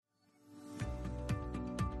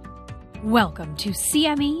Welcome to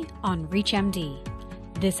CME on ReachMD.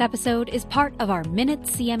 This episode is part of our Minute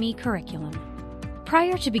CME curriculum.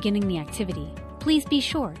 Prior to beginning the activity, please be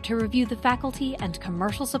sure to review the faculty and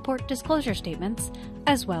commercial support disclosure statements,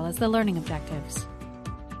 as well as the learning objectives.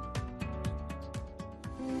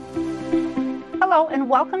 Hello, and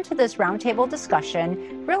welcome to this roundtable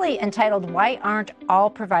discussion, really entitled, Why Aren't All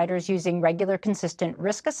Providers Using Regular, Consistent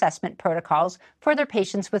Risk Assessment Protocols for Their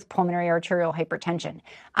Patients with Pulmonary Arterial Hypertension?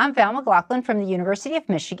 I'm Val McLaughlin from the University of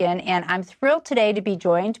Michigan, and I'm thrilled today to be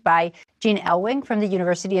joined by Jean Elwing from the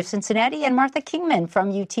University of Cincinnati and Martha Kingman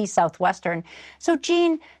from UT Southwestern. So,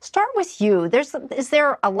 Jean, start with you. Is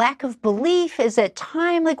there a lack of belief? Is it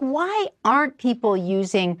time? Why aren't people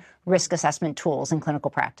using risk assessment tools in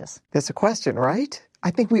clinical practice? That's a question, right?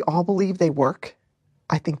 I think we all believe they work.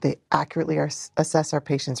 I think they accurately assess our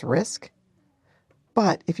patient's risk.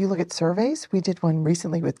 But if you look at surveys, we did one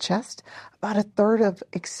recently with CHEST, about a third of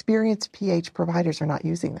experienced PH providers are not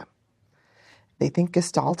using them. They think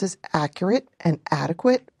Gestalt is accurate and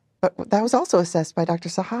adequate, but that was also assessed by Dr.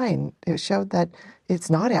 Sahai, and it showed that it's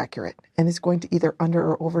not accurate and is going to either under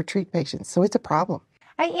or over treat patients. So it's a problem.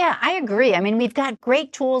 I agree. I mean, we've got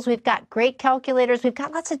great tools, we've got great calculators, we've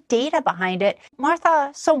got lots of data behind it.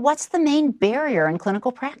 Martha, so what's the main barrier in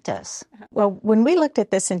clinical practice? Well, when we looked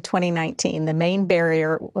at this in 2019, the main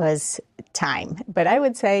barrier was time, but I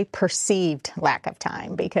would say perceived lack of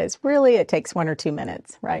time, because really it takes 1 or 2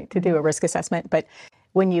 minutes, right, to do a risk assessment. But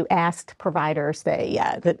when you asked providers,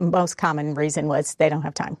 the most common reason was they don't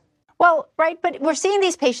have time. Well, right, but we're seeing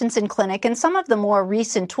these patients in clinic, and some of the more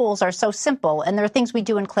recent tools are so simple, and there are things we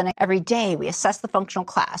do in clinic every day. We assess the functional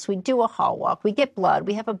class, we do a hall walk, we get blood,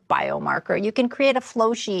 we have a biomarker. You can create a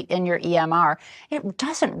flow sheet in your EMR. It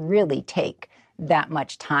doesn't really take that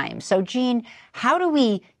much time. So, Jean, how do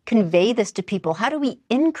we convey this to people? How do we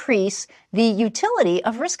increase the utility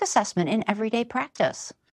of risk assessment in everyday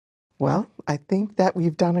practice? Well, I think that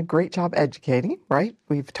we've done a great job educating, right?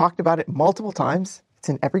 We've talked about it multiple times. It's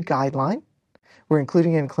in every guideline. We're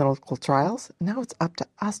including it in clinical trials. Now it's up to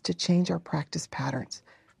us to change our practice patterns.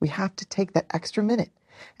 We have to take that extra minute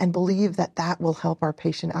and believe that that will help our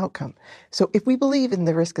patient outcome. So if we believe in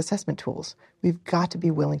the risk assessment tools, we've got to be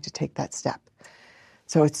willing to take that step.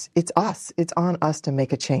 So it's us. It's on us to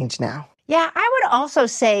make a change now. Yeah, I would also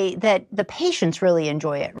say that the patients really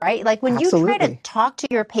enjoy it, right? When Absolutely. You try to talk to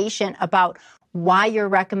your patient about why you're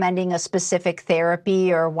recommending a specific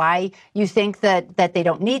therapy or why you think that they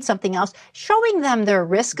don't need something else, showing them their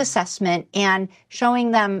risk assessment and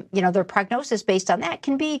showing them, their prognosis based on that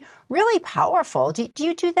can be really powerful. Do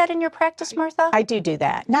you do that in your practice, Martha? I do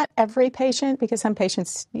that. Not every patient, because some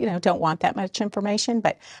patients, don't want that much information,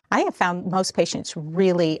 but I have found most patients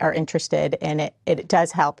really are interested, and it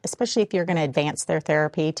does help, especially if you're going to advance their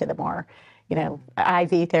therapy to the more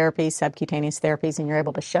IV therapies, subcutaneous therapies, and you're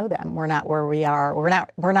able to show them we're not where we are. We're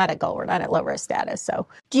not at goal. We're not at low risk status. So,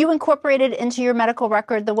 do you incorporate it into your medical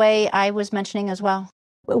record the way I was mentioning as well?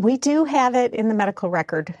 We do have it in the medical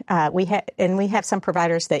record. We have some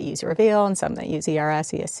providers that use Reveal and some that use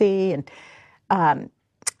ERS, ESC, and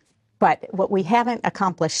but what we haven't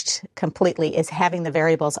accomplished completely is having the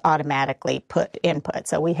variables automatically put input.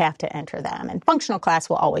 So we have to enter them. And functional class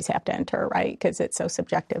will always have to enter, right, because it's so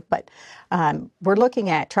subjective. But we're looking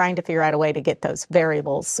at trying to figure out a way to get those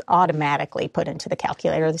variables automatically put into the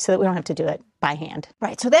calculator so that we don't have to do it by hand.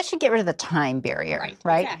 Right. So that should get rid of the time barrier,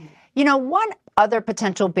 right? Exactly. One other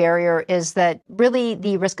potential barrier is that really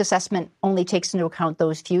the risk assessment only takes into account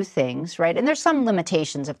those few things, right? And there's some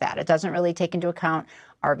limitations of that. It doesn't really take into account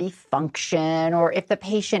RV function or if the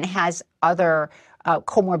patient has other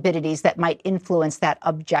comorbidities that might influence that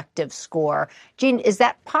objective score. Jean, is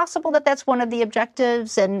that possible that that's one of the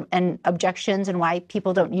objectives and objections and why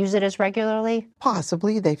people don't use it as regularly?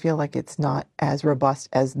 Possibly. They feel like it's not as robust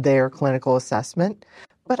as their clinical assessment.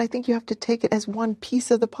 But I think you have to take it as one piece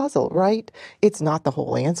of the puzzle, right? It's not the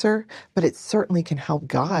whole answer, but it certainly can help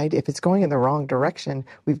guide. If it's going in the wrong direction,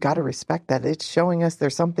 we've got to respect that. It's showing us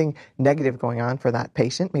there's something negative going on for that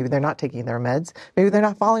patient. Maybe they're not taking their meds. Maybe they're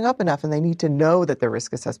not following up enough and they need to know that their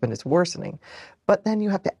risk assessment is worsening. But then you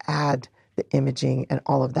have to add the imaging and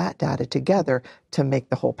all of that data together to make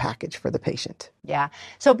the whole package for the patient. Yeah.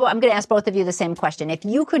 So I'm going to ask both of you the same question. If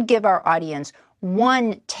you could give our audience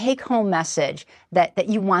one take-home message that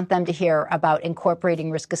you want them to hear about incorporating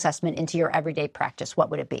risk assessment into your everyday practice, what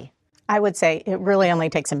would it be? I would say it really only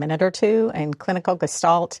takes a minute or two, and clinical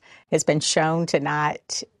Gestalt has been shown to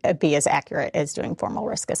not be as accurate as doing formal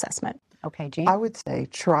risk assessment. Okay, Jean? I would say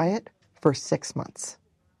try it for 6 months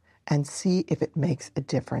and see if it makes a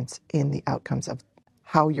difference in the outcomes of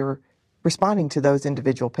how you're responding to those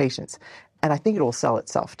individual patients. And I think it will sell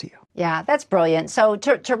itself to you. Yeah, that's brilliant. So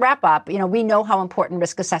to wrap up, we know how important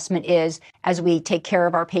risk assessment is as we take care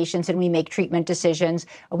of our patients and we make treatment decisions.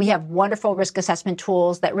 We have wonderful risk assessment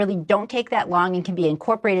tools that really don't take that long and can be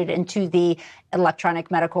incorporated into the electronic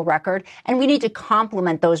medical record. And we need to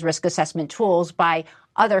complement those risk assessment tools by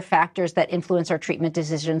other factors that influence our treatment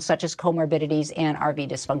decisions, such as comorbidities and RV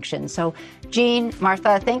dysfunction. So, Jean,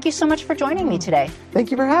 Martha, thank you so much for joining me today.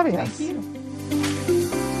 Thank you for having us. Thank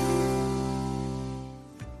you.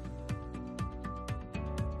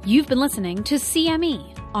 You've been listening to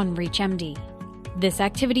CME on ReachMD. This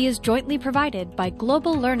activity is jointly provided by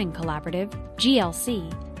Global Learning Collaborative,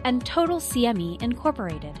 GLC, and Total CME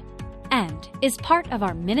Incorporated, and is part of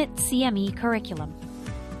our Minute CME curriculum.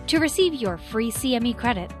 To receive your free CME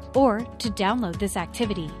credit or to download this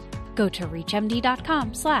activity, go to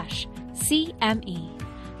reachmd.com/CME.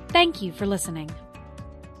 Thank you for listening.